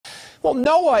Well,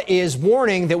 NOAA is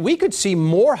warning that we could see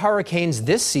more hurricanes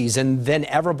this season than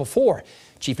ever before.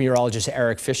 Chief Meteorologist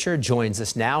Eric Fisher joins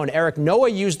us now. And Eric,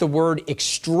 NOAA used the word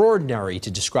extraordinary to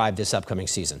describe this upcoming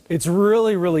season. It's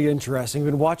really interesting.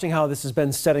 We've been watching how this has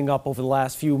been setting up over the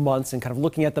last few months and kind of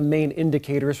looking at the main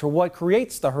indicators for what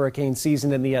creates the hurricane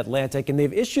season in the Atlantic. And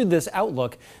they've issued this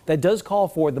outlook that does call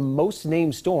for the most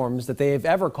named storms that they've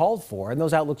ever called for. And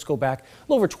those outlooks go back a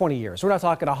little over 20 years. So we're not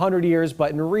talking 100 years, but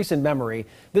in recent memory,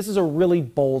 this is a really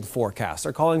bold forecast.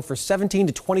 They're calling for 17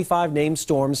 to 25 named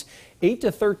storms, 8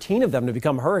 to 13 of them to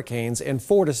become hurricanes, and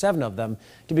 4 to 7 of them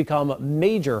to become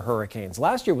major hurricanes.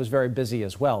 Last year was very busy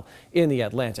as well in the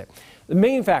Atlantic. The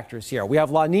main factors here, we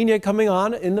have La Nina coming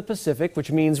on in the Pacific,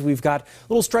 which means we've got a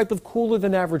little stripe of cooler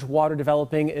than average water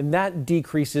developing, and that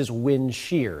decreases wind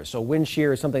shear. So wind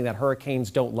shear is something that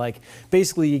hurricanes don't like.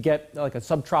 Basically, you get like a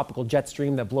subtropical jet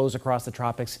stream that blows across the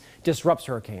tropics, disrupts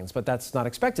hurricanes, but that's not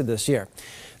expected this year.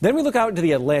 Then we look out into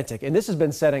the Atlantic, and this has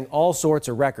been setting all sorts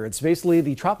of records. Basically,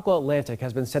 the tropical Atlantic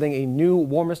has been setting a new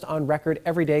warmest on record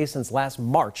every day since last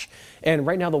March. And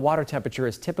right now, the water temperature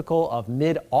is typical of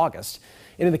mid-August.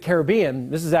 And in the Caribbean,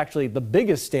 this is actually the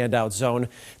biggest standout zone.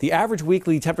 The average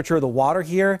weekly temperature of the water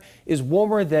here is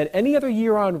warmer than any other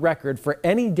year on record for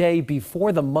any day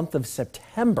before the month of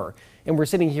September. And we're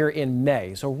sitting here in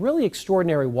May. So really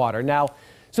extraordinary water. Now,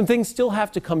 some things still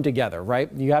have to come together, right?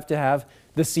 You have to have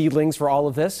the seedlings for all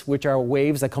of this, which are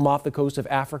waves that come off the coast of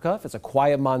Africa. If it's a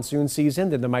quiet monsoon season,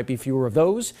 then there might be fewer of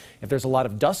those. If there's a lot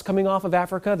of dust coming off of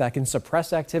Africa, that can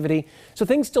suppress activity. So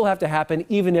things still have to happen,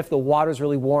 even if the water's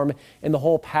really warm, and the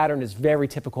whole pattern is very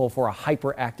typical for a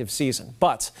hyperactive season.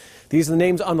 But these are the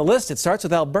names on the list. It starts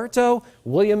with Alberto.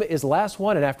 William is the last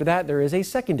one, and after that, there is a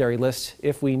secondary list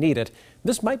if we need it.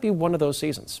 This might be one of those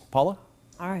seasons. Paula?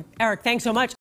 All right. Eric, thanks so much.